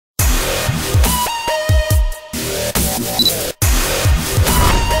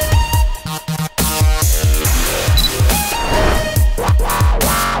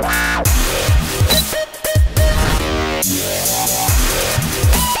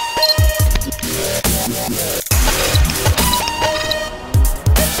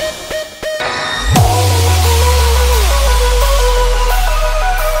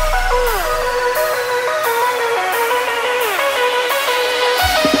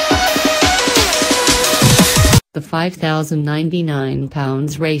The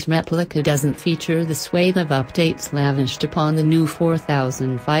 £5,099 race replica doesn't feature the swathe of updates lavished upon the new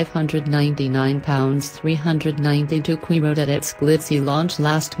 £4,599 390 Quirot at its glitzy launch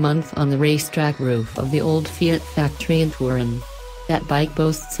last month on the racetrack roof of the old Fiat factory in Turin. That bike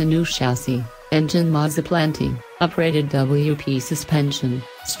boasts a new chassis, engine mods aplenty, uprated WP suspension,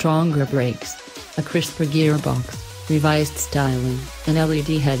 stronger brakes, a crisper gearbox, revised styling, an LED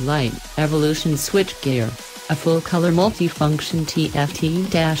headlight, evolution switchgear, a full-color multi-function TFT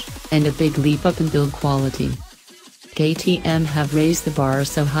dash, and a big leap up in build quality. KTM have raised the bar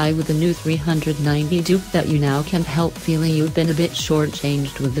so high with the new 390 Duke that you now can't help feeling you've been a bit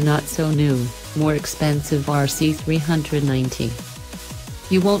shortchanged with the not-so-new, more expensive RC 390.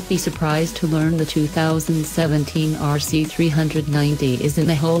 You won't be surprised to learn the 2017 RC 390 isn't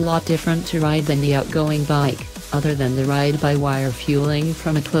a whole lot different to ride than the outgoing bike, other than the ride-by-wire fueling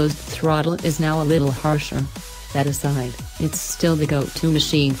from a closed throttle is now a little harsher. That aside, it's still the go-to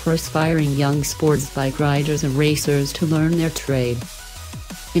machine for aspiring young sports bike riders and racers to learn their trade.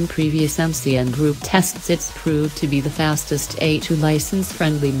 In previous MCN Group tests it's proved to be the fastest A2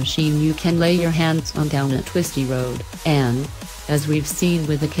 license-friendly machine you can lay your hands on down a twisty road, and, as we've seen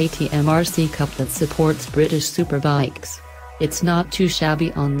with the KTM RC Cup that supports British superbikes, it's not too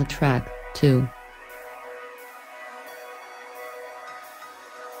shabby on the track, too.